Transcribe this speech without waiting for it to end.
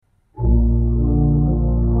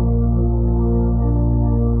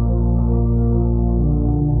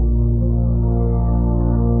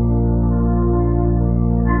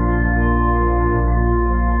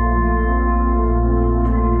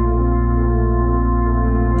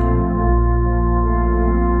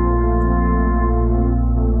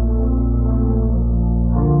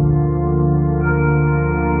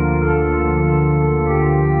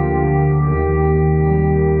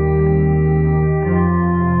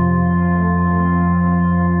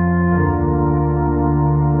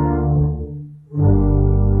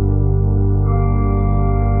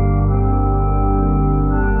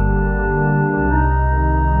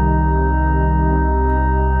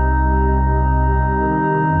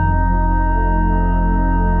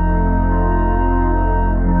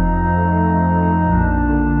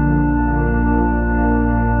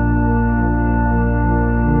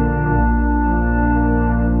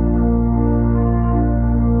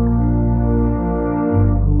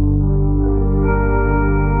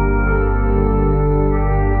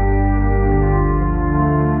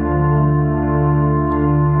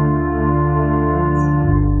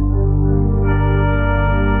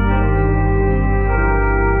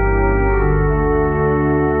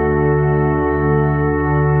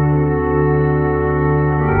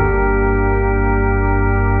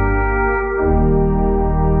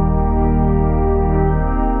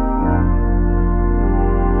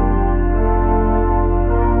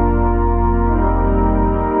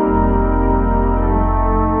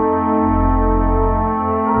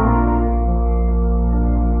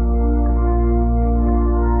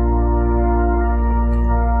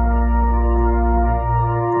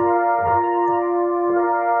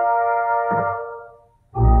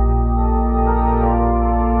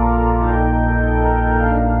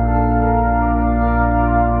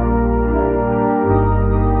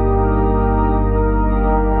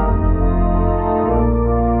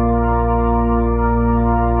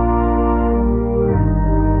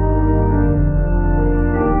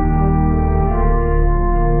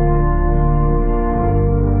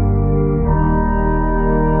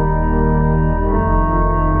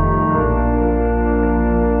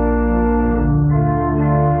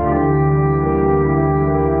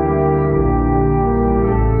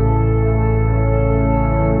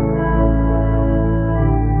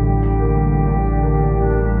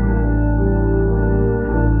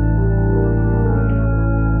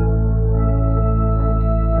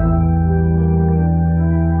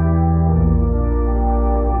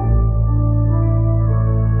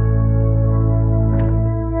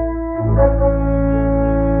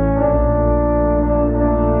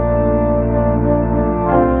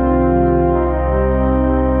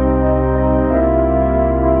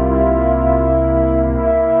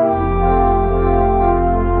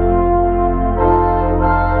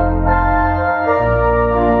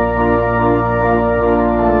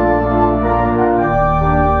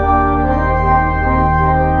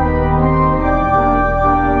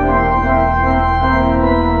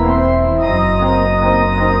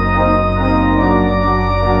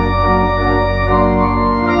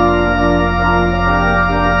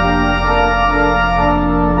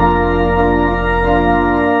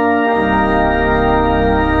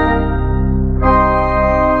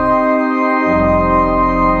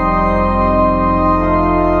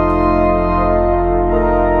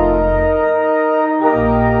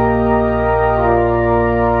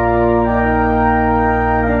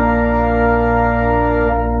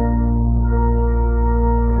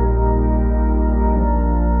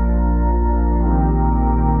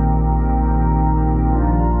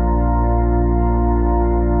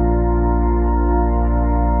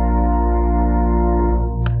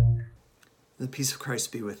peace of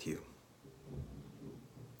Christ be with you.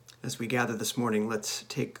 As we gather this morning, let's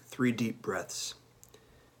take 3 deep breaths,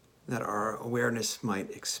 that our awareness might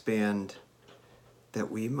expand, that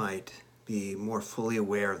we might be more fully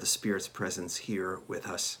aware of the Spirit's presence here with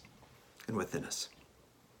us and within us.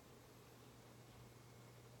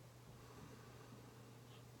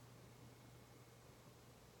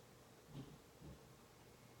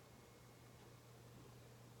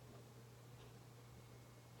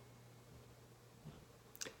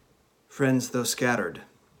 Friends, though scattered,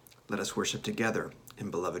 let us worship together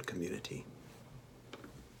in beloved community.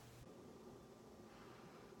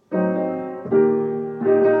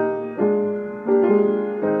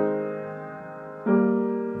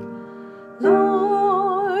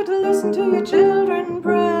 Lord, listen to your children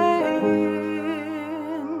praying.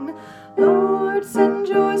 Lord, send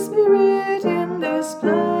your Spirit in this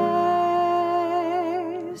place.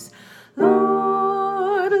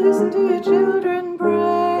 Lord, listen to your children praying.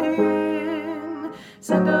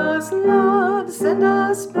 Send us love, send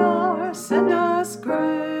us power, send us grace.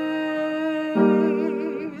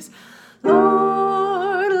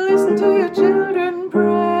 Lord, listen to your children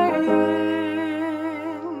praying.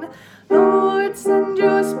 Lord, send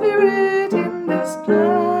your Spirit in this place.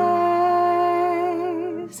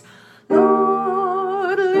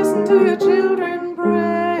 Lord, listen to your children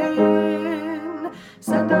praying.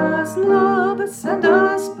 Send us love, send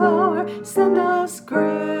us power, send us grace.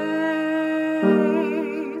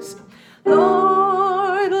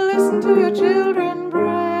 Lord, listen to your children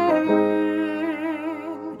praying.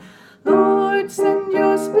 Lord, send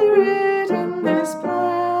your Spirit in this place.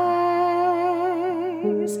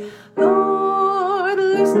 Lord,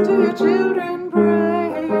 listen to your children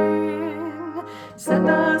praying. Send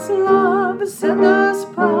us love, send us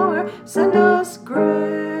power, send us grace.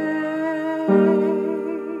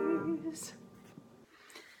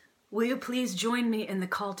 Will you please join me in the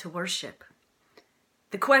call to worship?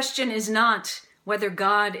 The question is not whether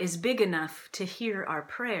God is big enough to hear our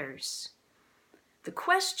prayers. The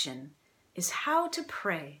question is how to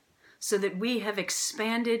pray so that we have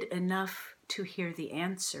expanded enough to hear the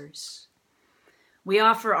answers. We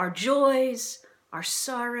offer our joys, our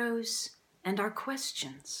sorrows, and our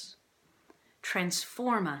questions.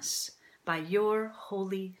 Transform us by your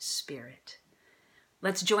Holy Spirit.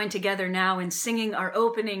 Let's join together now in singing our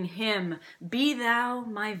opening hymn, Be Thou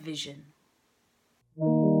My Vision.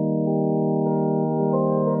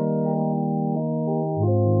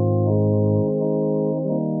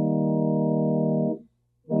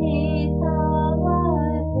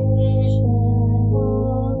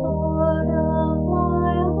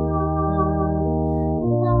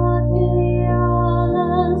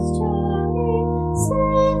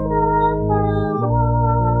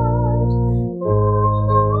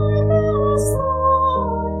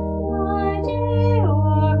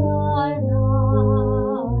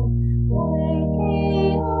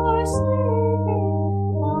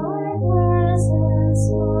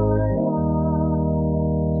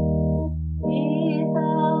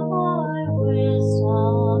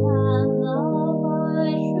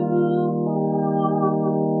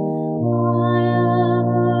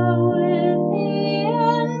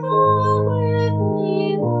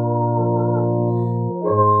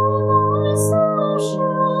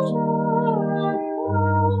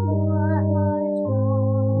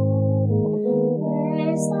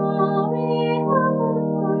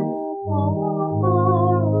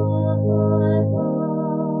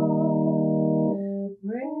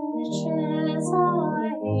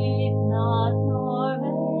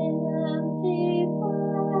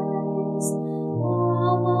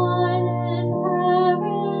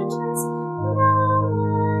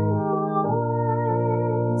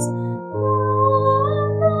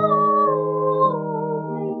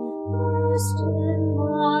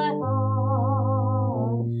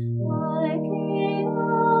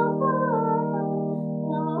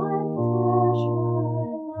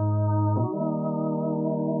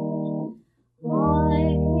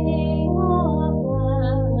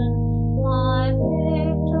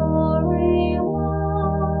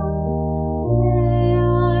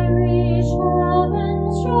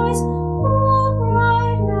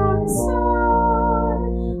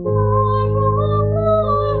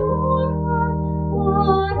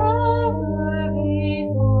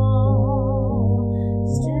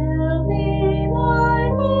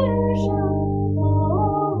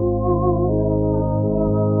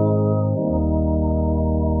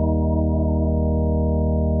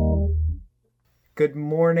 Good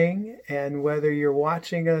morning, and whether you're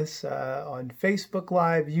watching us on Facebook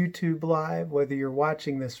Live, YouTube Live, whether you're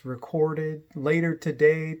watching this recorded later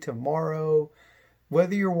today, tomorrow,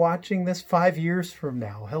 Whether you're watching this 5 years from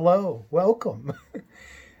now, hello, welcome.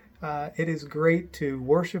 It is great to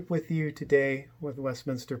worship with you today with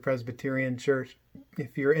Westminster Presbyterian Church.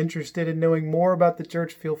 If you're interested in knowing more about the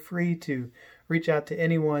church, feel free to reach out to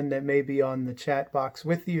anyone that may be on the chat box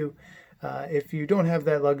with you. If you don't have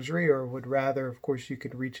that luxury or would rather, of course, you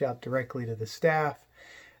could reach out directly to the staff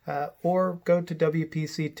or go to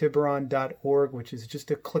wpctiburon.org, which is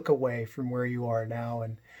just a click away from where you are now.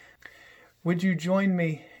 And would you join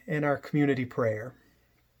me in our community prayer?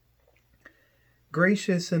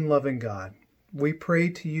 Gracious and loving God, we pray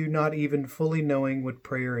to you not even fully knowing what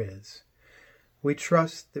prayer is. We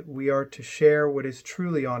trust that we are to share what is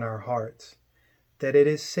truly on our hearts, that it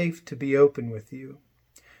is safe to be open with you.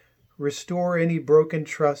 Restore any broken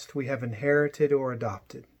trust we have inherited or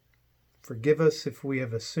adopted. Forgive us if we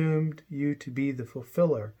have assumed you to be the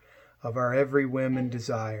fulfiller of our every whim and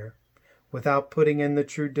desire, without putting in the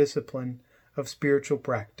true discipline of spiritual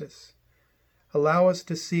practice. Allow us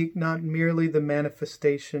to seek not merely the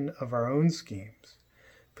manifestation of our own schemes,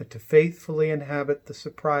 but to faithfully inhabit the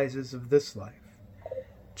surprises of this life.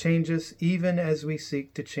 Change us even as we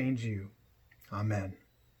seek to change you. Amen.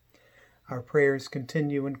 Our prayers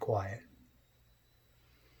continue in quiet.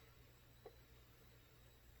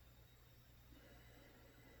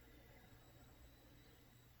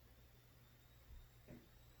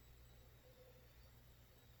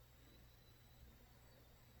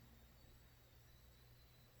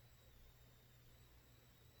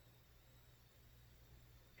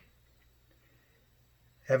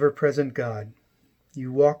 Ever-present God,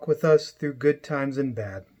 you walk with us through good times and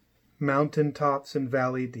bad, mountain tops and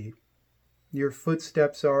valley deep. Your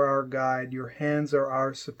footsteps are our guide, your hands are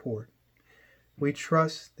our support. We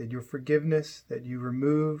trust that your forgiveness, that you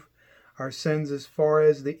remove our sins as far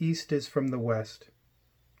as the east is from the west.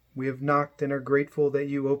 We have knocked and are grateful that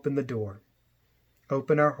you open the door.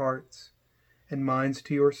 Open our hearts and minds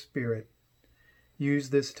to your Spirit. Use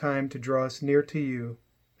this time to draw us near to you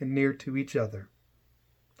and near to each other.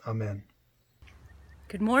 Amen.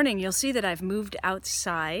 Good morning. You'll see that I've moved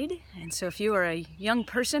outside, and so if you are a young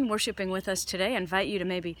person worshiping with us today, I invite you to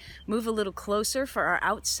maybe move a little closer for our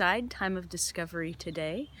outside time of discovery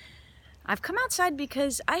today. I've come outside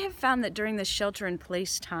because I have found that during this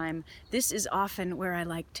shelter-in-place time, this is often where I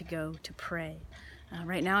like to go to pray.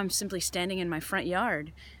 Right now I'm simply standing in my front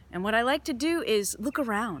yard, and what I like to do is look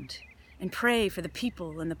around and pray for the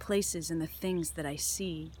people and the places and the things that I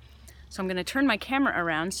see. So I'm going to turn my camera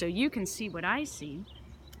around so you can see what I see.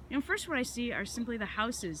 First what I see are simply the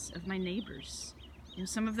houses of my neighbors.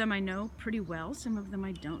 Some of them I know pretty well, some of them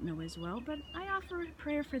I don't know as well, but I offer a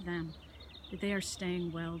prayer for them, that they are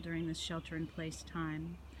staying well during this shelter-in-place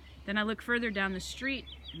time. Then I look further down the street,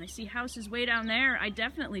 and I see houses way down there. I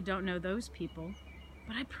definitely don't know those people,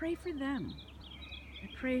 but I pray for them. I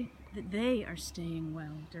pray that they are staying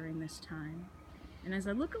well during this time. And as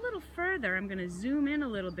I look a little further, I'm going to zoom in a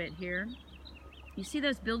little bit here. You see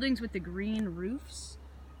those buildings with the green roofs?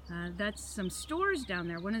 That's some stores down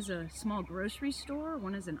there. One is a small grocery store,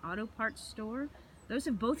 one is an auto parts store. Those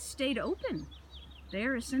have both stayed open. They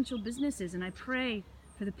are essential businesses, and I pray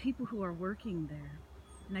for the people who are working there.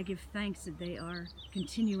 And I give thanks that they are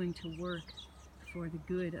continuing to work for the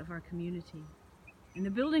good of our community. And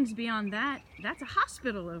the buildings beyond that, that's a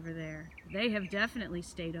hospital over there. They have definitely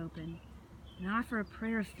stayed open. And I offer a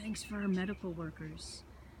prayer of thanks for our medical workers.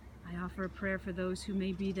 I offer a prayer for those who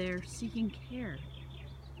may be there seeking care.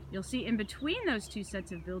 You'll see in between those two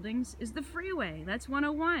sets of buildings is the freeway. That's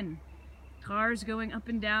 101. Cars going up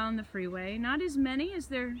and down the freeway, not as many as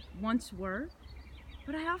there once were,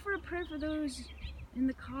 but I offer a prayer for those in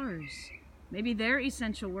the cars. Maybe they're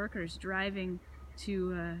essential workers driving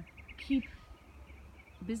to keep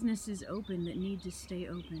businesses open that need to stay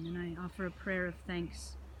open, and I offer a prayer of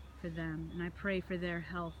thanks for them, and I pray for their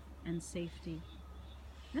health and safety.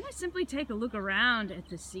 Then I simply take a look around at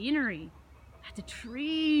the scenery, at the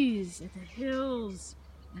trees, at the hills,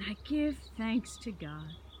 and I give thanks to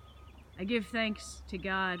God. I give thanks to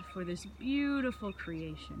God for this beautiful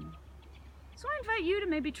creation. So I invite you to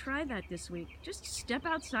maybe try that this week. Just step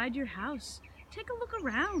outside your house, take a look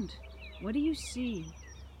around. What do you see?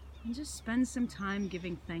 And just spend some time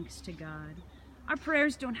giving thanks to God. Our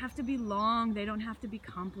prayers don't have to be long, they don't have to be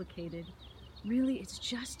complicated. Really, it's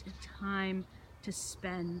just a time to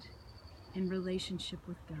spend in relationship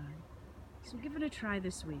with God. So give it a try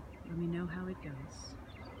this week. Let me know how it goes.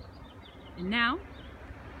 And now,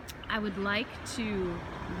 I would like to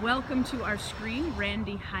welcome to our screen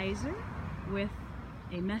Randy Heiser with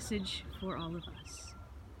a message for all of us.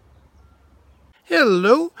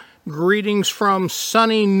 Hello, greetings from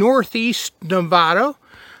sunny northeast Nevada.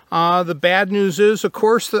 The bad news is, of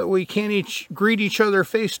course, that we can't greet each other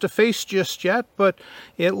face to face just yet, but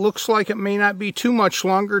it looks like it may not be too much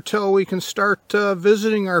longer till we can start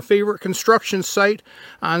visiting our favorite construction site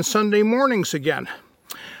on Sunday mornings again.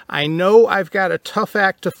 I know I've got a tough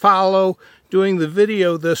act to follow doing the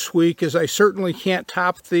video this week, as I certainly can't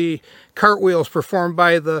top the cartwheels performed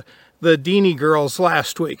by the Deanie girls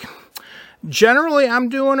last week. Generally, I'm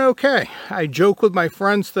doing okay. I joke with my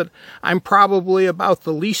friends that I'm probably about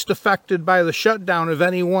the least affected by the shutdown of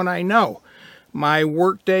anyone I know. My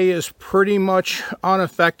workday is pretty much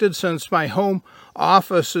unaffected, since my home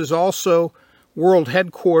office is also world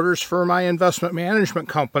headquarters for my investment management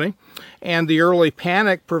company, and the early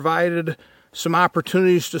panic provided some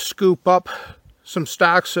opportunities to scoop up some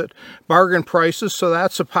stocks at bargain prices, so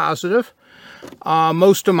that's a positive.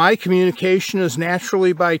 Most of my communication is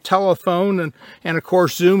naturally by telephone, and of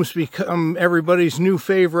course Zoom's become everybody's new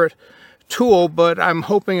favorite tool, but I'm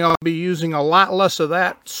hoping I'll be using a lot less of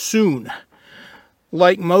that soon.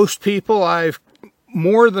 Like most people, I've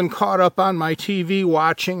more than caught up on my TV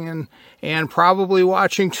watching, and probably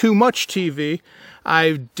watching too much TV.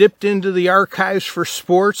 I've dipped into the archives for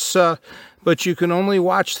sports, but you can only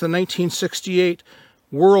watch the 1968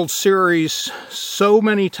 World Series so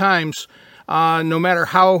many times, no matter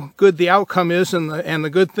how good the outcome is, and the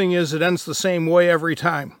good thing is it ends the same way every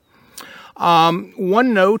time.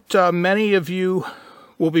 One note, many of you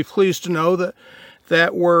will be pleased to know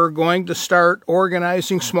that we're going to start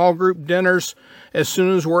organizing small group dinners as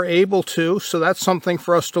soon as we're able to, so that's something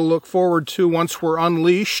for us to look forward to once we're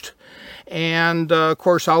unleashed, and of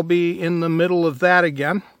course I'll be in the middle of that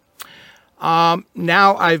again.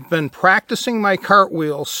 Now I've been practicing my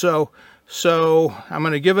cartwheels, so I'm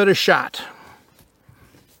going to give it a shot.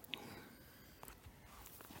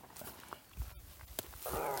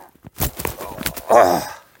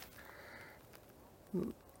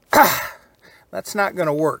 That's not going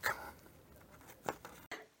to work.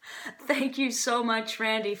 Thank you so much,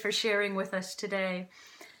 Randy, for sharing with us today.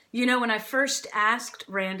 You know, when I first asked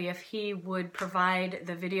Randy if he would provide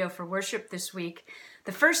the video for worship this week,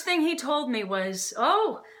 the first thing he told me was,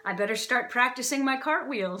 "Oh, I better start practicing my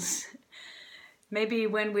cartwheels." Maybe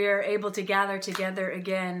when we're able to gather together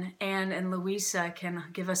again, Anne and Louisa can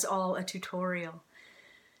give us all a tutorial.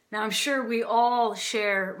 Now, I'm sure we all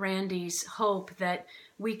share Randy's hope that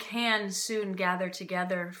we can soon gather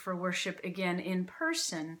together for worship again in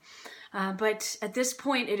person. But at this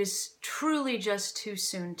point, it is truly just too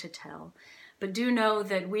soon to tell. But do know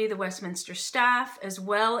that we, the Westminster staff, as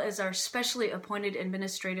well as our specially appointed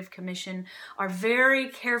administrative commission, are very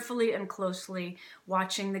carefully and closely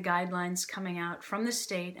watching the guidelines coming out from the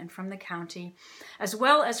state and from the county, as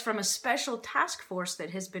well as from a special task force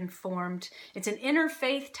that has been formed. It's an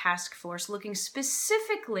interfaith task force looking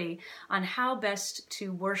specifically on how best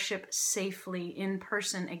to worship safely in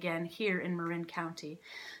person again here in Marin County.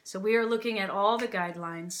 So we are looking at all the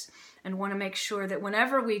guidelines and want to make sure that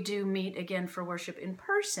whenever we do meet again for worship in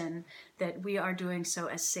person, that we are doing so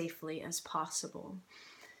as safely as possible.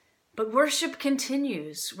 But worship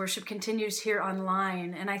continues. Worship continues here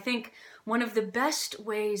online. And I think one of the best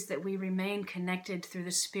ways that we remain connected through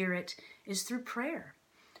the Spirit is through prayer.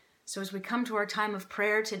 So as we come to our time of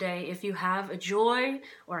prayer today, if you have a joy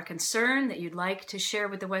or a concern that you'd like to share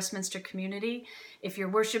with the Westminster community, if you're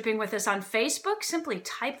worshiping with us on Facebook, simply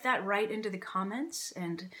type that right into the comments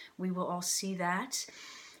and we will all see that.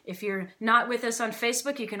 If you're not with us on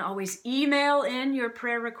Facebook, you can always email in your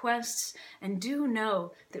prayer requests, and do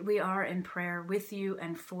know that we are in prayer with you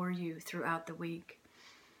and for you throughout the week.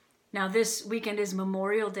 Now, this weekend is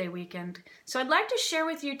Memorial Day weekend, so I'd like to share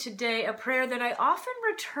with you today a prayer that I often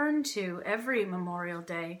return to every Memorial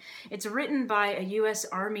Day. It's written by a U.S.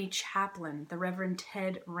 Army chaplain, the Reverend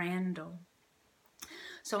Ted Randall.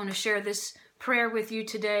 So I want to share this prayer with you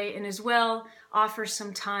today, and as well offer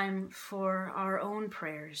some time for our own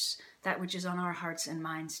prayers, that which is on our hearts and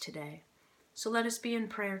minds today. So let us be in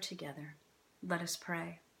prayer together. Let us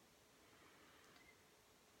pray.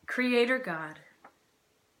 Creator God,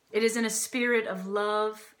 it is in a spirit of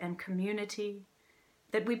love and community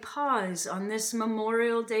that we pause on this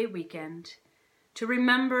Memorial Day weekend to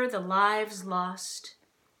remember the lives lost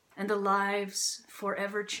and the lives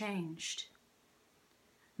forever changed.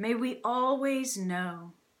 May we always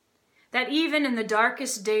know that even in the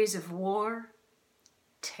darkest days of war,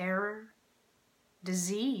 terror,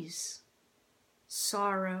 disease,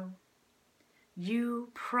 sorrow, you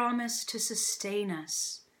promise to sustain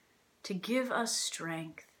us, to give us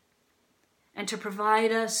strength, and to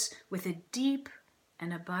provide us with a deep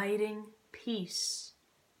and abiding peace.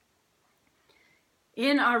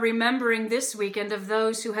 In our remembering this weekend of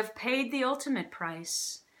those who have paid the ultimate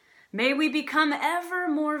price, May we become ever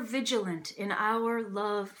more vigilant in our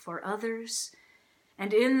love for others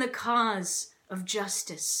and in the cause of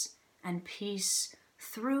justice and peace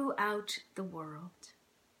throughout the world.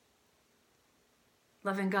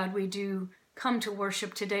 Loving God, we do come to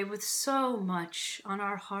worship today with so much on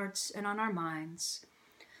our hearts and on our minds.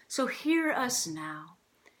 So hear us now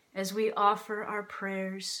as we offer our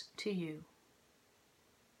prayers to you.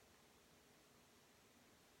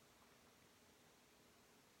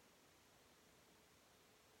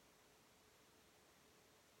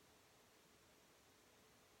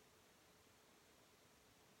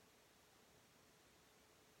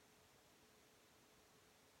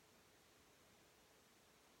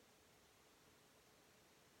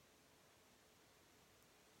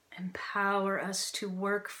 Empower us to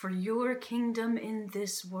work for your kingdom in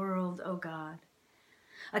this world, O God.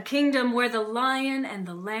 A kingdom where the lion and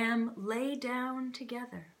the lamb lay down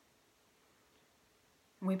together.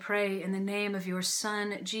 We pray in the name of your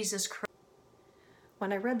Son, Jesus Christ.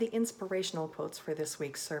 When I read the inspirational quotes for this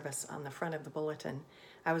week's service on the front of the bulletin,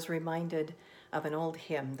 I was reminded of an old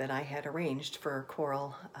hymn that I had arranged for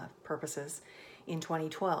choral purposes in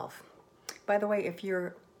 2012. By the way, if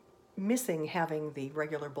you're missing having the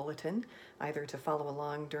regular bulletin, either to follow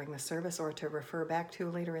along during the service or to refer back to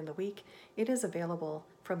later in the week, it is available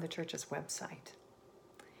from the church's website.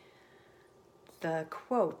 The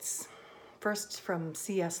quotes, first from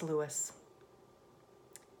C.S. Lewis.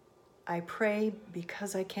 I pray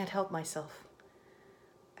because I can't help myself.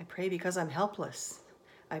 I pray because I'm helpless.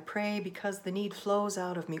 I pray because the need flows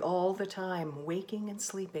out of me all the time, waking and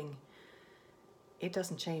sleeping. It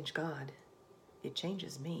doesn't change God. It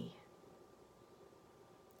changes me.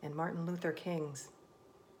 And Martin Luther King's,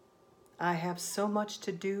 I have so much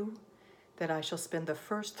to do that I shall spend the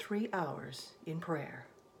first 3 hours in prayer.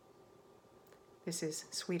 This is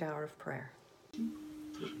Sweet Hour of Prayer. Do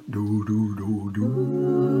do do do do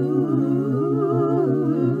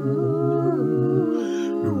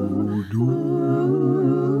do do.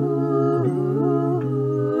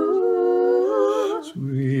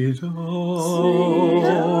 Sweet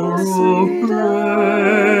hour of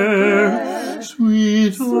prayer,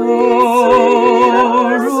 sweet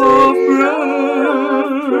hour of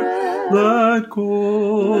prayer that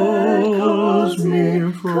calls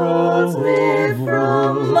me from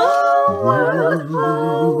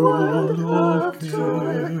world of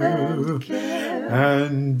care,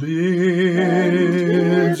 and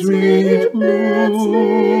bids me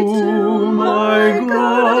to my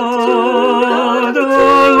God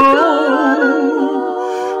alone,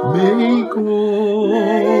 make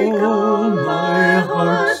all my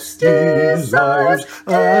heart's desires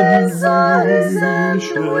and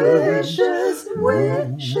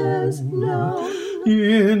wishes known.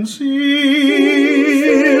 In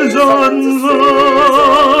seasons of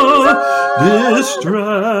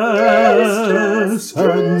distress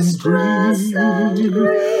and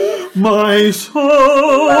grief, my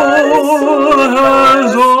soul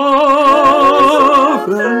has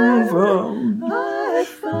often found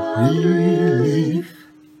relief,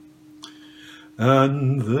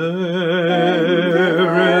 and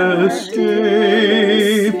there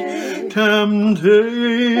escaped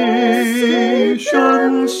temptation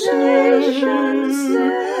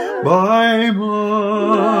by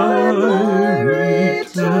my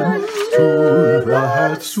return to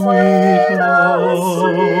that sweet hour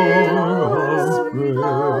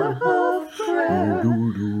of prayer.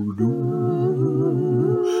 Do do do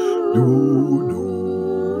do do do.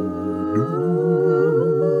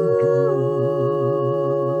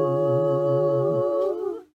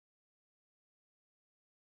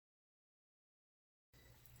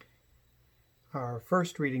 Our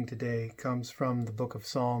first reading today comes from the book of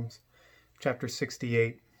Psalms, chapter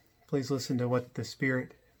 68. Please listen to what the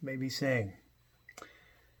Spirit may be saying.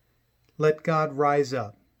 Let God rise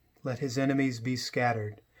up. Let his enemies be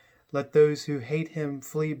scattered. Let those who hate him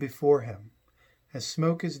flee before him. As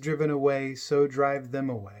smoke is driven away, so drive them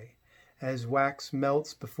away. As wax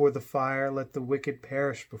melts before the fire, let the wicked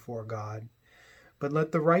perish before God. But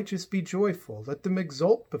let the righteous be joyful. Let them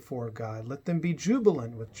exult before God. Let them be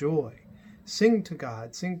jubilant with joy. Sing to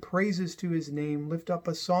God, sing praises to his name, lift up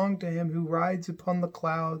a song to him who rides upon the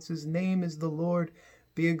clouds. His name is the Lord,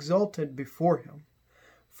 be exalted before him.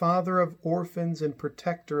 Father of orphans and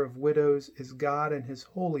protector of widows is God in his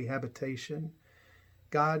holy habitation.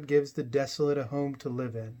 God gives the desolate a home to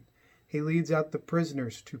live in. He leads out the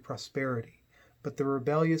prisoners to prosperity, but the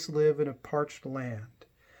rebellious live in a parched land.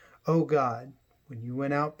 O God, when you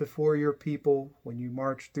went out before your people, when you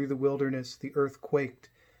marched through the wilderness, the earth quaked.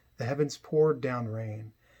 The heavens poured down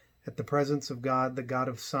rain. At the presence of God, the God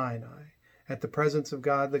of Sinai, at the presence of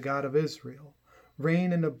God, the God of Israel.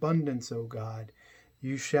 Rain in abundance, O God,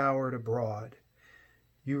 you showered abroad.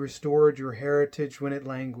 You restored your heritage when it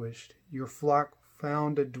languished. Your flock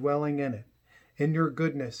found a dwelling in it. In your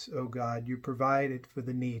goodness, O God, you provided for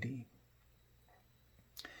the needy.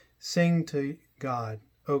 Sing to God,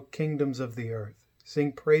 O kingdoms of the earth.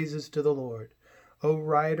 Sing praises to the Lord. O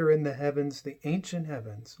rider in the heavens, the ancient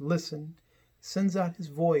heavens, listen, sends out his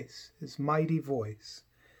voice, his mighty voice.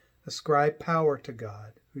 Ascribe power to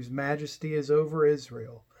God, whose majesty is over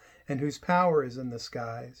Israel, and whose power is in the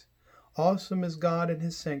skies. Awesome is God in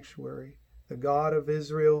his sanctuary, the God of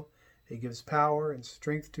Israel. He gives power and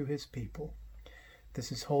strength to his people.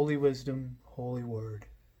 This is holy wisdom, holy word.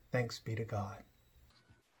 Thanks be to God.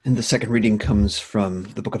 And the second reading comes from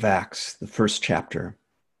the book of Acts, the first chapter,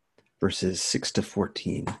 verses 6 to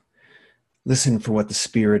 14. Listen for what the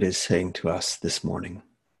Spirit is saying to us this morning.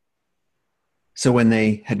 So when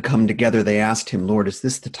they had come together, they asked him, Lord, is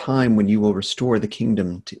this the time when you will restore the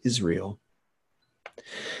kingdom to Israel?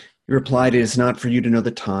 He replied, it is not for you to know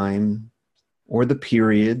the time or the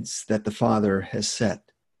periods that the Father has set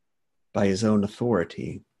by his own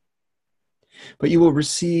authority, but you will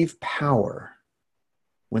receive power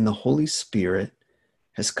when the Holy Spirit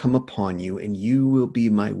has come upon you, and you will be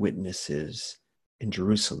my witnesses in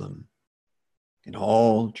Jerusalem, in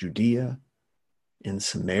all Judea, in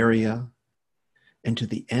Samaria, and to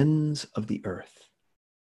the ends of the earth.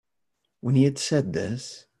 When he had said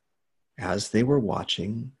this, as they were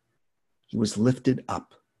watching, he was lifted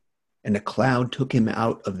up, and a cloud took him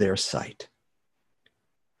out of their sight.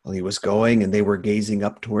 While he was going and they were gazing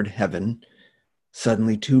up toward heaven,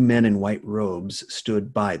 suddenly 2 men in white robes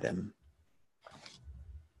stood by them.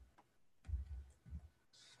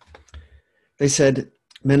 They said,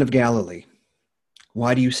 Men of Galilee,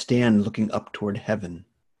 why do you stand looking up toward heaven?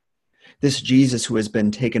 This Jesus who has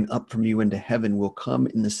been taken up from you into heaven will come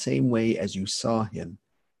in the same way as you saw him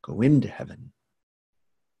go into heaven.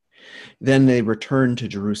 Then they returned to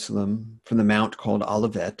Jerusalem from the mount called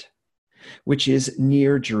Olivet, which is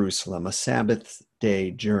near Jerusalem, a Sabbath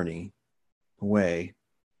day journey away.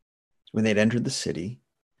 When they had entered the city,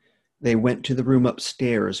 they went to the room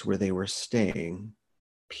upstairs where they were staying.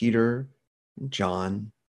 Peter and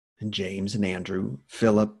John and James and Andrew,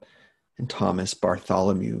 Philip and Thomas,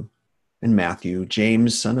 Bartholomew and Matthew,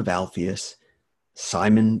 James, son of Alphaeus,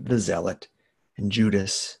 Simon the Zealot, and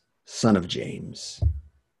Judas, son of James.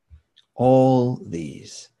 All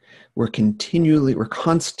these were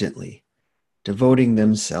constantly devoting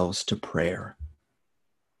themselves to prayer,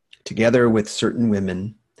 together with certain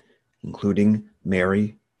women, including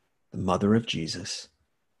Mary, the mother of Jesus,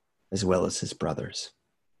 as well as his brothers.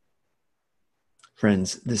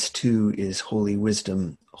 Friends, this too is holy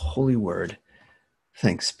wisdom, holy word.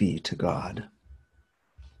 Thanks be to God.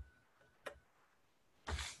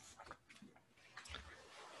 I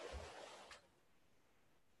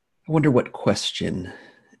wonder what question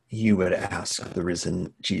you would ask the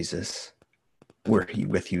risen Jesus were he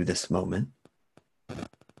with you this moment.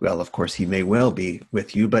 Well, of course, he may well be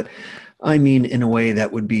with you, but I mean in a way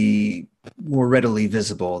that would be more readily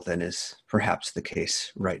visible than is perhaps the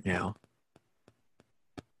case right now.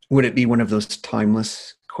 Would it be one of those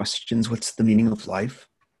timeless questions? What's the meaning of life?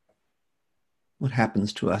 What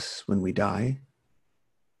happens to us when we die?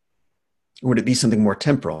 Or would it be something more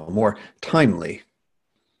temporal, more timely?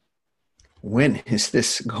 When is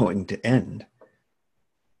this going to end?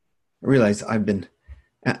 I realize I've been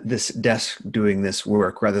at this desk doing this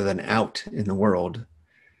work rather than out in the world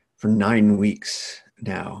for 9 weeks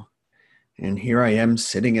now. And here I am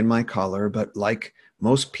sitting in my collar, but like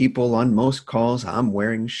most people on most calls, I'm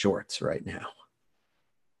wearing shorts right now.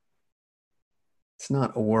 It's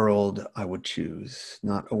not a world I would choose,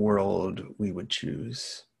 not a world we would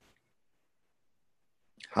choose.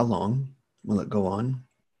 How long will it go on?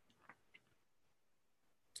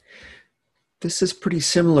 This is pretty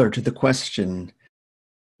similar to the question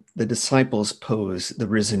the disciples pose the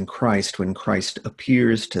risen Christ when Christ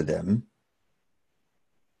appears to them.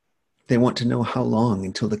 They want to know how long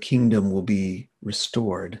until the kingdom will be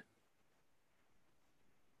restored.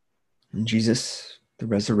 And Jesus, the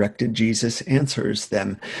resurrected Jesus, answers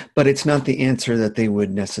them, but it's not the answer that they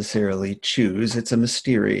would necessarily choose. It's a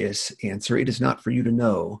mysterious answer. It is not for you to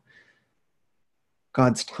know.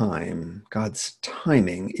 God's time, God's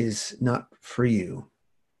timing is not for you.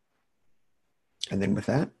 And then with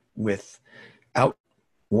that, without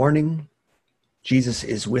warning, Jesus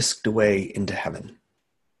is whisked away into heaven.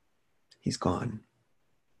 He's gone.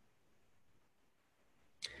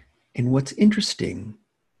 And what's interesting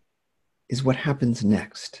is what happens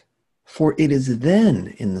next. For it is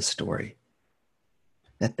then in the story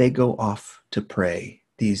that they go off to pray,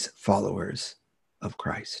 these followers of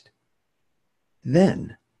Christ.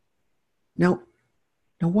 Then, now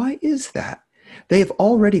why is that? They have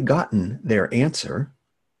already gotten their answer.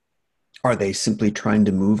 Are they simply trying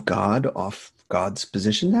to move God off God's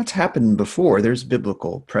position? That's happened before. There's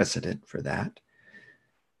biblical precedent for that.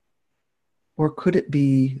 Or could it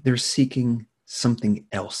be they're seeking something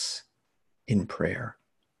else in prayer?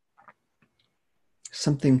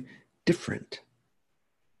 Something different.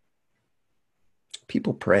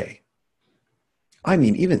 People pray. I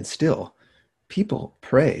mean, even still, people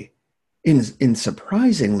pray in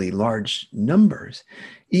surprisingly large numbers,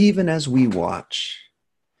 even as we watch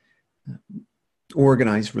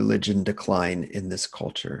organized religion decline in this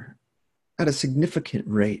culture at a significant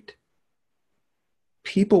rate.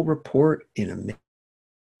 People report in a minute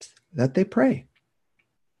that they pray.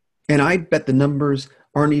 And I bet the numbers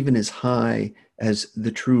aren't even as high as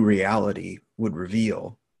the true reality would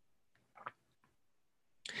reveal.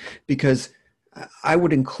 Because I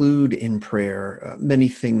would include in prayer many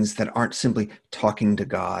things that aren't simply talking to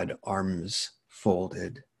God, arms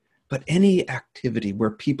folded, but any activity where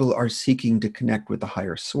people are seeking to connect with a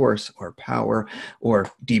higher source or power or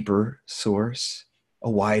deeper source, a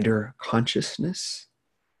wider consciousness,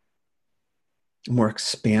 a more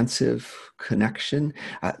expansive connection.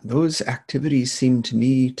 Those activities seem to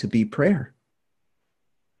me to be prayer.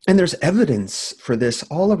 And there's evidence for this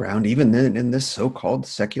all around, even in this so-called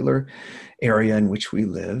secular area in which we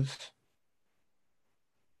live.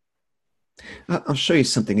 I'll show you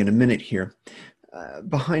something in a minute here.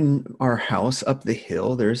 Behind our house, up the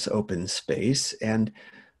hill, there's open space. And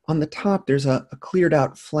on the top, there's a cleared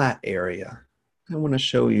out flat area. I want to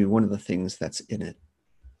show you one of the things that's in it.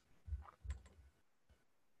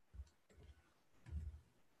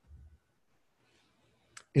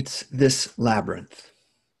 It's this labyrinth.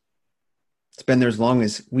 It's been there as long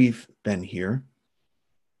as we've been here.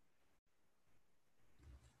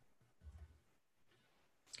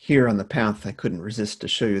 Here on the path, I couldn't resist to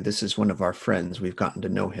show you, this is one of our friends. We've gotten to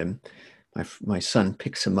know him. My son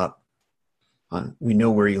picks him up. We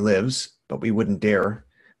know where he lives, but we wouldn't dare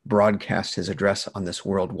broadcast his address on this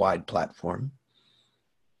worldwide platform.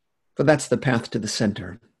 But that's the path to the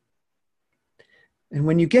center. And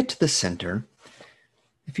when you get to the center,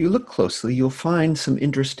 if you look closely, you'll find some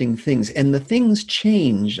interesting things. And the things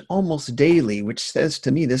change almost daily, which says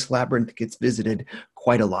to me this labyrinth gets visited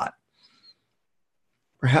quite a lot.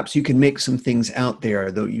 Perhaps you can make some things out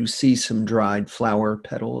there, though you see some dried flower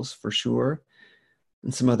petals for sure,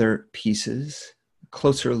 and some other pieces. A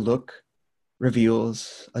closer look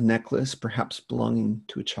reveals a necklace, perhaps belonging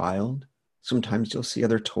to a child. Sometimes you'll see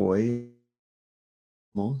other toys.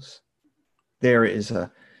 There is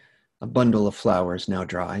a bundle of flowers now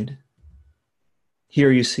dried.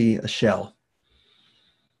 Here you see a shell.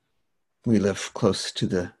 We live close to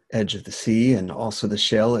the edge of the sea, and also the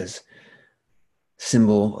shell is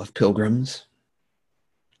symbol of pilgrims.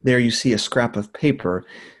 There you see a scrap of paper.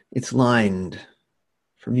 It's lined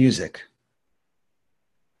for music.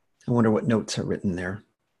 I wonder what notes are written there.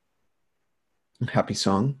 A happy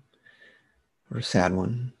song or a sad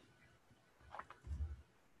one.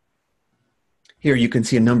 Here you can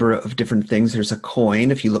see a number of different things. There's a coin.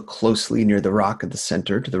 If you look closely near the rock at the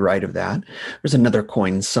center, to the right of that, there's another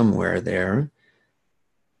coin somewhere there.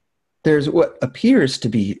 There's what appears to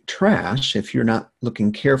be trash, if you're not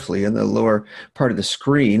looking carefully, in the lower part of the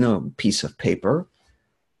screen, a piece of paper.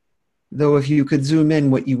 Though if you could zoom in,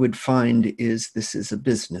 what you would find is this is a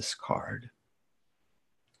business card.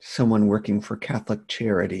 Someone working for Catholic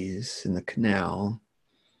Charities in the canal,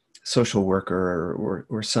 social worker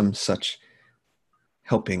or some such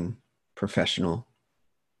helping professional.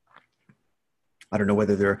 I don't know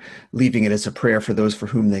whether they're leaving it as a prayer for those for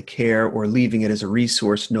whom they care or leaving it as a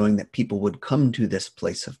resource, knowing that people would come to this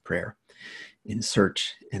place of prayer in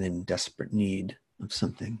search and in desperate need of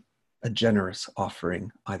something, a generous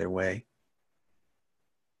offering either way.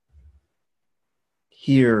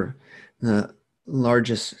 Here, the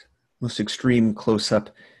largest, most extreme close-up,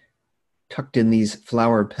 tucked in these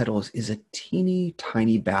flower petals, is a teeny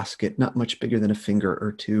tiny basket, not much bigger than a finger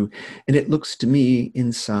or two. And it looks to me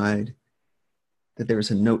inside that there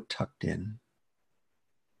is a note tucked in.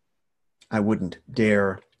 I wouldn't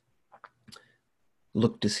dare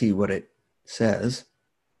look to see what it says,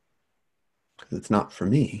 because it's not for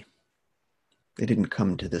me. They didn't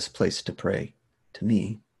come to this place to pray to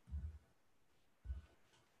me.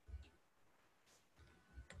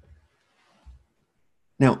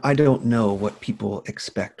 Now, I don't know what people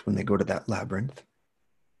expect when they go to that labyrinth.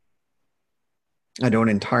 I don't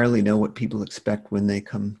entirely know what people expect when they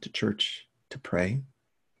come to church to pray.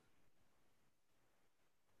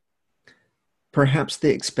 Perhaps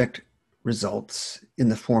they expect results in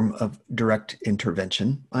the form of direct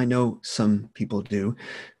intervention. I know some people do,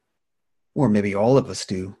 or maybe all of us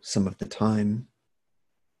do some of the time.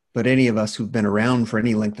 But any of us who've been around for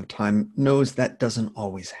any length of time knows that doesn't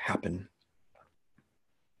always happen.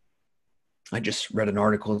 I just read an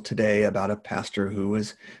article today about a pastor who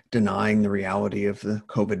was denying the reality of the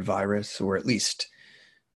COVID virus, or at least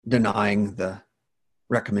denying the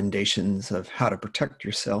recommendations of how to protect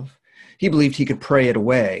yourself. He believed he could pray it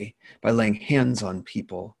away by laying hands on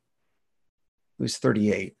people. He was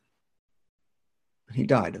 38. He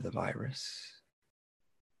died of the virus.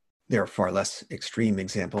 There are far less extreme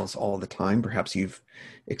examples all the time. Perhaps you've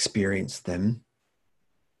experienced them.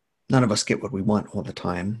 None of us get what we want all the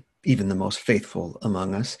time, even the most faithful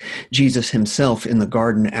among us. Jesus himself in the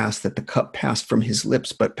garden asked that the cup pass from his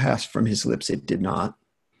lips, but passed from his lips it did not.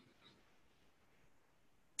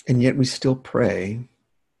 And yet we still pray.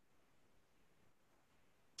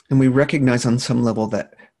 And we recognize on some level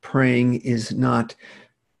that prayer is not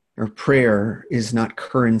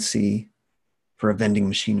currency for a vending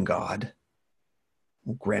machine God.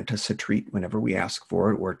 Will grant us a treat whenever we ask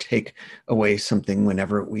for it, or take away something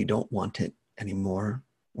whenever we don't want it anymore,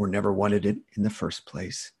 or never wanted it in the first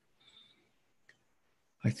place.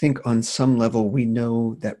 I think on some level we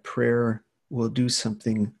know that prayer will do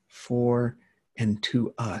something for and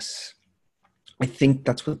to us. I think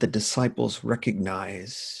that's what the disciples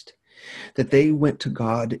recognized, that they went to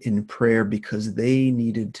God in prayer because they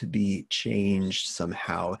needed to be changed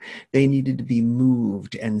somehow. They needed to be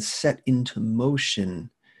moved and set into motion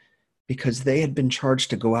because they had been charged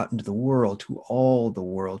to go out into the world, to all the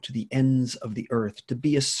world, to the ends of the earth, to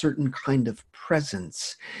be a certain kind of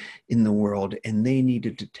presence in the world, and they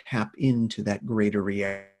needed to tap into that greater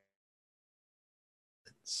reality.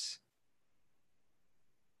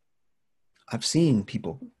 I've seen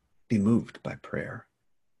people be moved by prayer.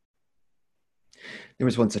 There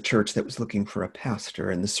was once a church that was looking for a pastor,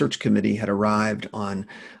 and the search committee had arrived on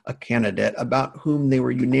a candidate about whom they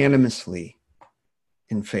were unanimously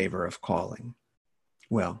in favor of calling.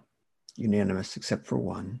 Well, unanimous except for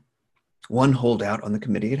one. One holdout on the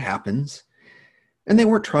committee, it happens. And they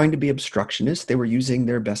weren't trying to be obstructionists. They were using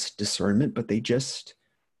their best discernment, but they just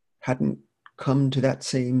hadn't come to that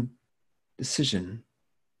same decision.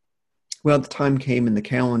 Well, the time came in the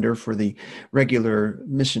calendar for the regular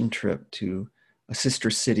mission trip to a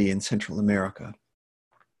sister city in Central America.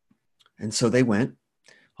 And so they went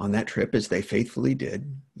on that trip, as they faithfully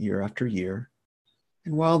did year after year.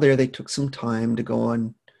 And while there, they took some time to go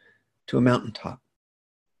on to a mountaintop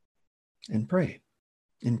and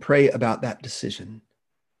pray about that decision.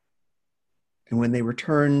 And when they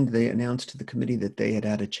returned, they announced to the committee that they had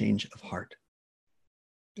had a change of heart.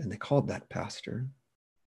 And they called that pastor.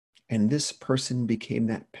 And this person became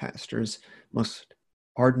that pastor's most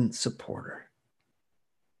ardent supporter.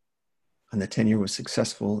 And the tenure was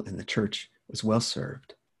successful, and the church was well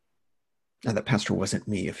served. Now, that pastor wasn't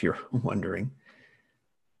me, if you're wondering.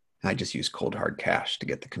 I just used cold hard cash to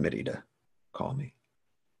get the committee to call me.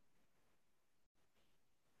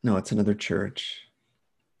 No, it's another church.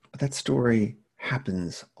 But that story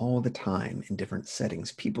happens all the time in different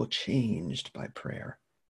settings. People changed by prayer.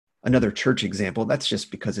 Another church example, that's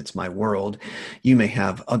just because it's my world. You may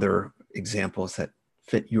have other examples that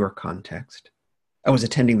fit your context. I was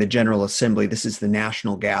attending the General Assembly. This is the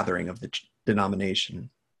national gathering of the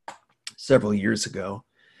denomination several years ago.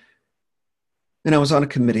 And I was on a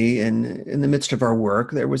committee, and in the midst of our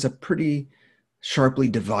work, there was a pretty sharply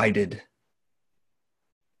divided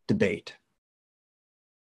debate.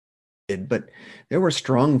 But there were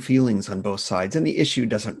strong feelings on both sides, and the issue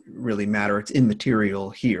doesn't really matter. It's immaterial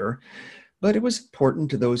here, but it was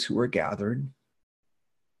important to those who were gathered.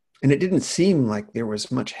 And it didn't seem like there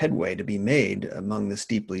was much headway to be made among this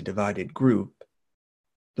deeply divided group.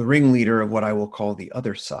 The ringleader of what I will call the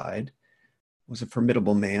other side was a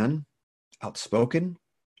formidable man, outspoken,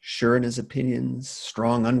 sure in his opinions,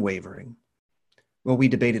 strong, unwavering. Well, we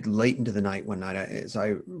debated late into the night one night. As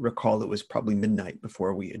I recall, it was probably midnight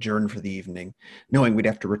before we adjourned for the evening, knowing we'd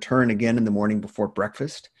have to return again in the morning before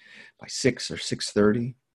breakfast by 6 or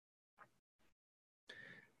 6:30.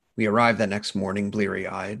 We arrived that next morning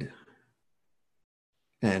bleary-eyed,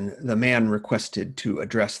 and the man requested to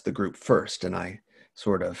address the group first, and I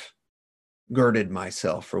sort of girded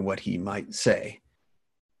myself for what he might say.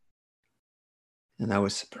 And I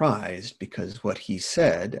was surprised because what he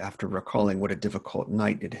said, after recalling what a difficult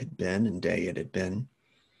night it had been and day it had been,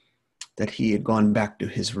 that he had gone back to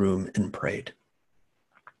his room and prayed.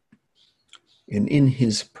 And in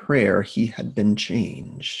his prayer, he had been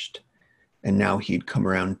changed. And now he'd come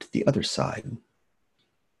around to the other side.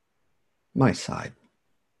 my side.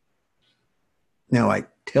 Now, I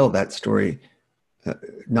tell that story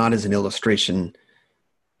not as an illustration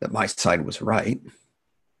that my side was right,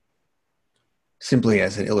 simply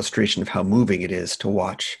as an illustration of how moving it is to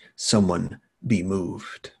watch someone be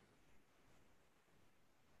moved.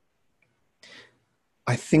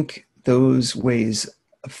 I think those ways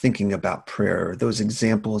of thinking about prayer, those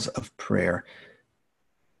examples of prayer,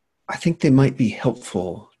 I think they might be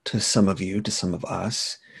helpful to some of you, to some of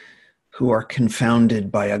us, who are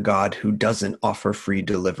confounded by a God who doesn't offer free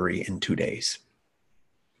delivery in 2 days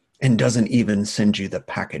and doesn't even send you the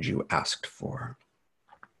package you asked for.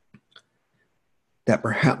 That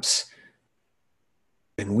perhaps,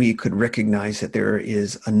 and we could recognize that there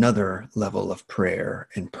is another level of prayer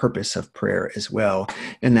and purpose of prayer as well,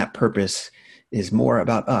 and that purpose is more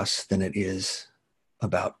about us than it is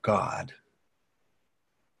about God.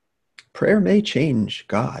 Prayer may change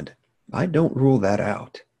God. I don't rule that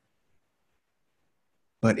out.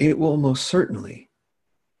 But it will most certainly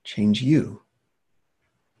change you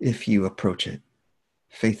if you approach it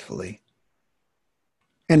faithfully.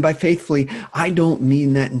 And by faithfully, I don't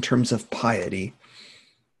mean that in terms of piety.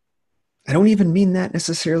 I don't even mean that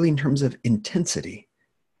necessarily in terms of intensity.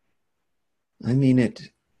 I mean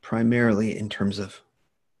it primarily in terms of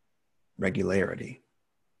regularity.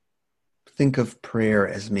 Think of prayer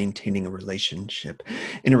as maintaining a relationship.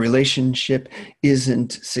 And a relationship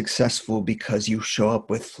isn't successful because you show up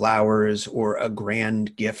with flowers or a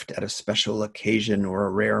grand gift at a special occasion or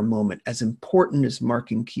a rare moment. As important as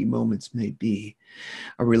marking key moments may be,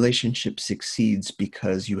 a relationship succeeds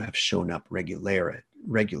because you have shown up regularly.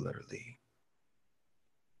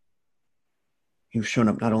 You've shown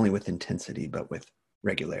up not only with intensity, but with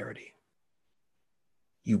regularity.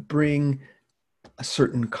 You bring a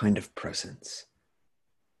certain kind of presence,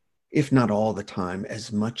 if not all the time,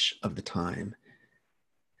 as much of the time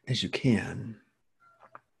as you can.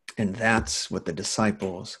 And that's what the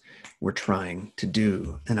disciples were trying to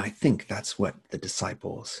do. And I think that's what the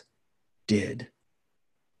disciples did.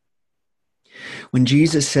 When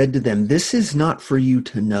Jesus said to them, "This is not for you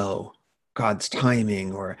to know God's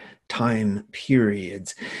timing or time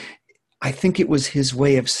periods," I think it was his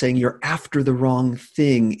way of saying you're after the wrong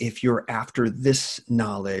thing if you're after this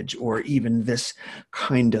knowledge or even this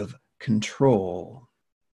kind of control.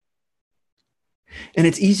 And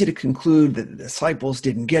it's easy to conclude that the disciples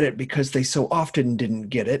didn't get it because they so often didn't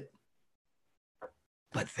get it.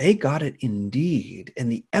 But they got it indeed.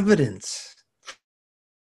 And the evidence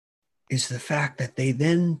is the fact that they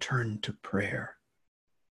then turned to prayer,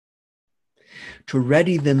 to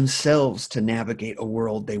ready themselves to navigate a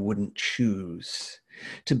world they wouldn't choose,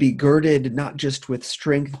 to be girded not just with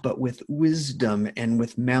strength, but with wisdom and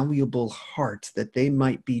with malleable hearts, that they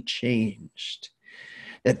might be changed,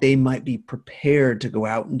 that they might be prepared to go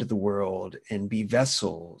out into the world and be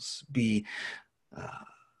vessels, be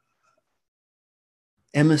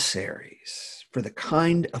emissaries for the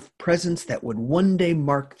kind of presence that would one day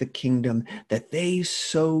mark the kingdom that they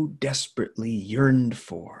so desperately yearned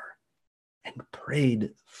for and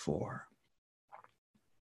prayed for.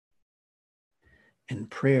 And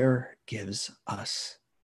prayer gives us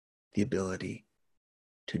the ability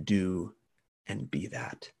to do and be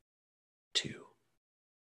that too.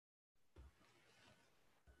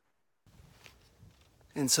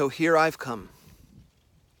 And so here I've come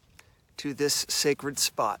to this sacred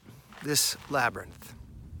spot, this labyrinth.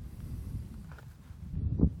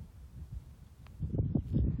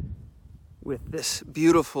 With this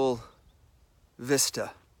beautiful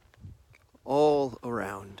vista all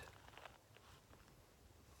around.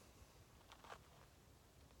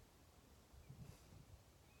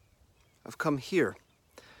 I've come here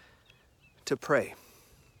to pray.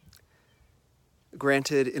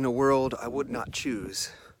 Granted, in a world I would not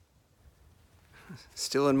choose.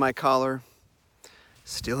 Still in my collar,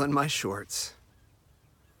 still in my shorts.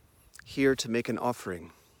 Here to make an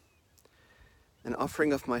offering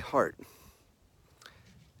of my heart,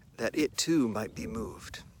 that it too might be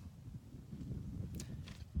moved.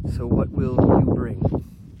 So what will you bring?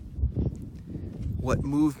 What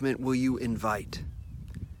movement will you invite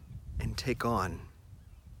and take on?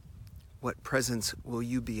 What presence will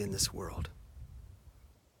you be in this world?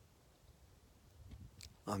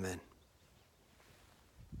 Amen.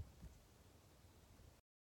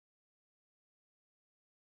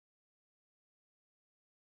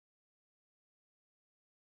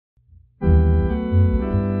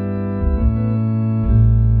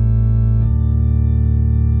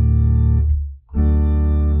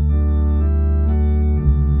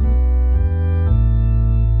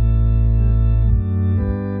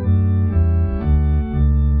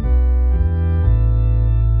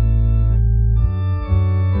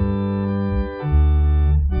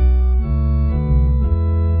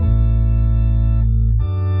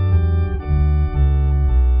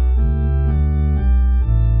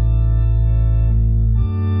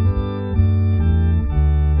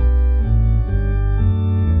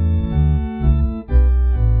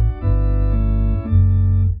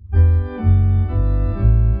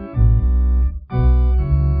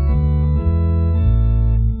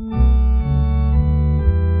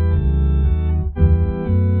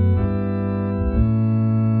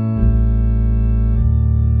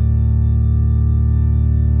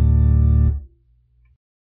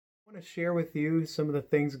 to share with you some of the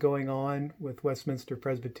things going on with Westminster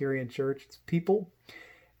Presbyterian Church. It's people.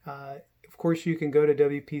 Of course, you can go to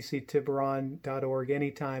wpctiburon.org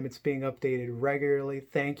anytime. It's being updated regularly.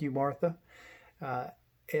 Thank you, Martha.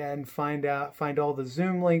 And find all the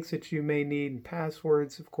Zoom links that you may need and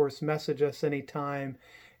passwords. Of course, message us anytime.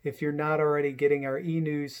 If you're not already getting our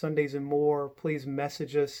e-news Sundays and more, please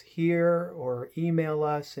message us here or email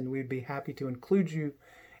us, and we'd be happy to include you.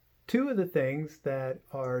 Two of the things that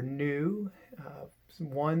are new,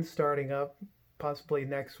 one starting up possibly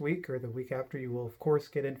next week or the week after, you will of course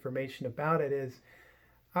get information about it, is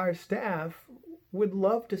our staff would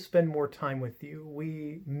love to spend more time with you.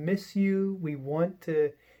 We miss you. We want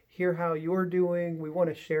to hear how you're doing. We want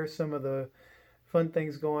to share some of the fun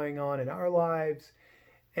things going on in our lives.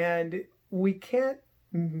 And we can't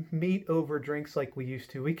meet over drinks like we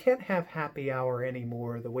used to. We can't have happy hour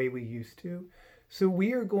anymore the way we used to. So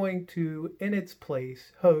we are going to, in its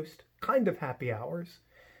place, host kind of happy hours.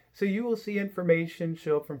 So you will see information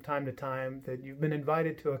show up from time to time that you've been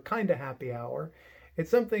invited to a kind of happy hour.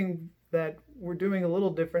 It's something that we're doing a little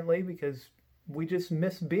differently because we just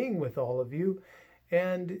miss being with all of you.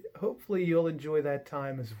 And hopefully you'll enjoy that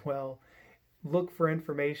time as well. Look for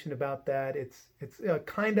information about that. It's a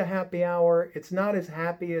kind of happy hour. It's not as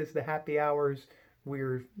happy as the happy hours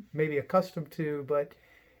we're maybe accustomed to, but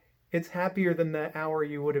it's happier than the hour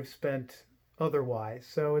you would have spent otherwise.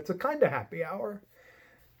 So it's a kind of happy hour.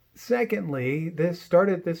 Secondly, this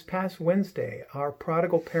started this past Wednesday, our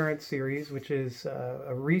Prodigal Parent series, which is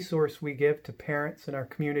a resource we give to parents in our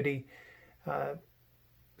community,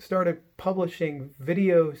 started publishing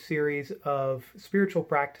video series of spiritual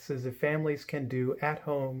practices that families can do at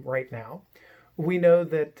home right now. We know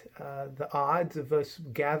that the odds of us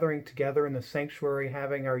gathering together in the sanctuary,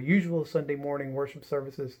 having our usual Sunday morning worship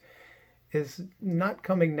services, is not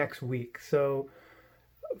coming next week. So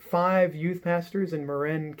 5 youth pastors in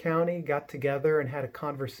Marin County got together and had a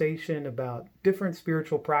conversation about different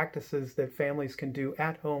spiritual practices that families can do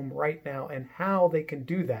at home right now and how they can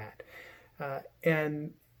do that.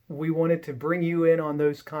 And we wanted to bring you in on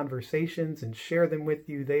those conversations and share them with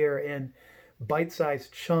you. They are in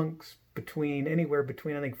bite-sized chunks anywhere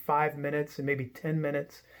between I think 5 minutes and maybe 10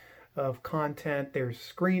 minutes of content. There's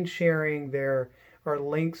screen sharing. There are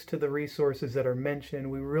links to the resources that are mentioned.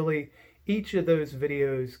 Each of those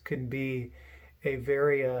videos can be a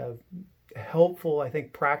very helpful, I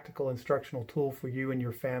think, practical instructional tool for you and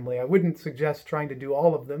your family. I wouldn't suggest trying to do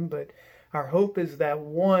all of them, but our hope is that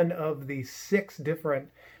one of the 6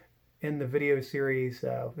 different in the video series,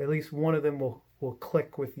 at least one of them will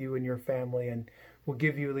click with you and your family and will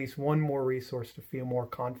give you at least one more resource to feel more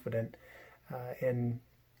confident in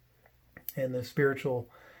the spiritual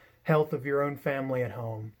health of your own family at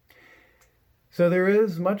home. So there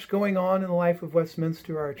is much going on in the life of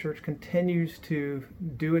Westminster. Our church continues to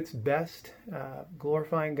do its best,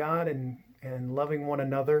 glorifying God and loving one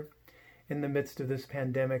another in the midst of this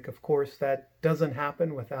pandemic. Of course, that doesn't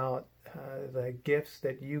happen without the gifts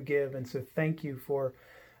that you give. And so thank you for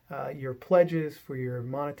your pledges, for your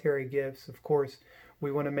monetary gifts. Of course,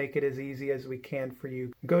 we want to make it as easy as we can for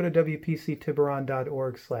you. Go to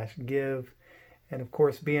wpctiburon.org/give. And of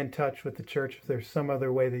course, be in touch with the church if there's some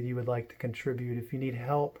other way that you would like to contribute. If you need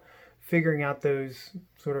help figuring out those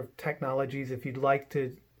sort of technologies, if you'd like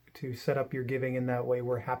to set up your giving in that way,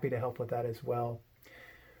 we're happy to help with that as well.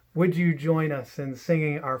 Would you join us in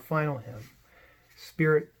singing our final hymn,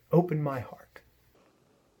 Spirit, Open My Heart?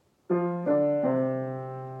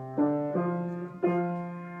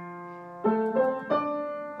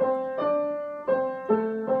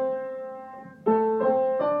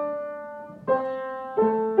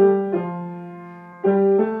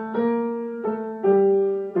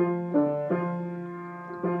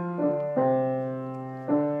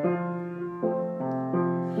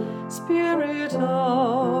 Spirit,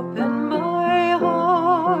 open my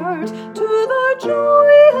heart to the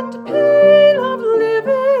joy and pain of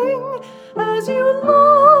living. As you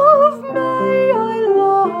love, may I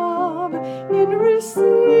love in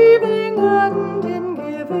receiving and in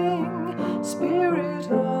giving. Spirit,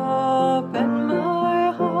 open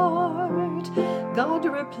my heart. God,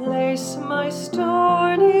 replace my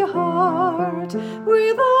stony heart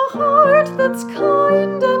with a heart that's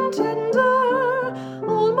kind and tender.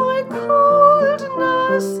 All my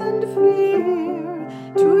coldness and fear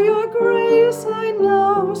to your grace I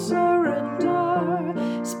now surrender.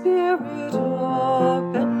 Spirit,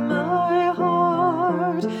 open my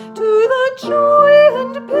heart to the joy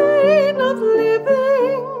and pain of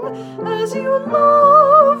living. As you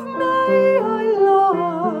love, may I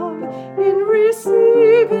love in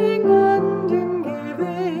receiving and in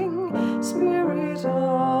giving. Spirit,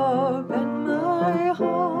 open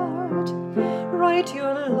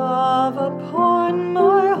love upon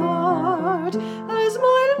my heart, as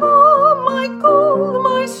my law, my goal,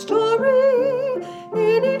 my story,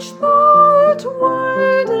 in each thought,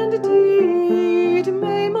 word, and deed.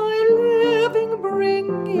 May my living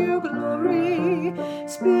bring you glory.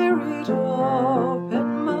 Spirit,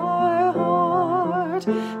 open my heart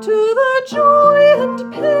to the joy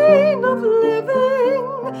and pain of living.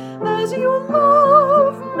 As you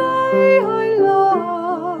love, may I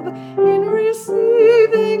love in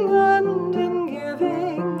receiving and in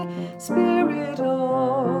giving. Spirit,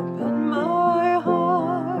 open my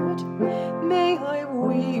heart. May I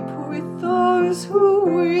weep with those who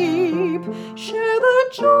weep, share the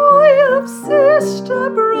joy of sister,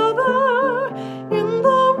 brother, in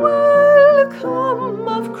the welcome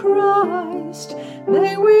of Christ.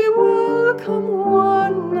 May we welcome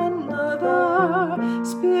one another.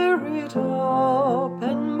 Spirit,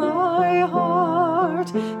 open my heart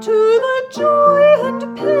to the joy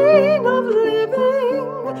and pain of living.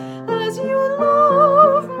 As you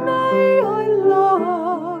love, may I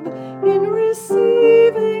love in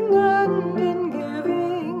receiving and in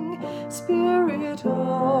giving. Spirit,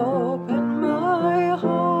 open my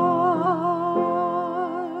heart.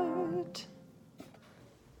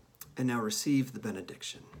 And now receive the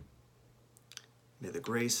benediction. May the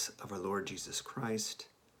grace of our Lord Jesus Christ,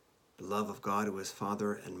 the love of God who is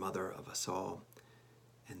Father and Mother of us all,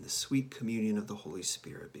 and the sweet communion of the Holy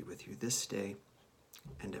Spirit be with you this day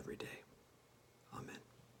and every day.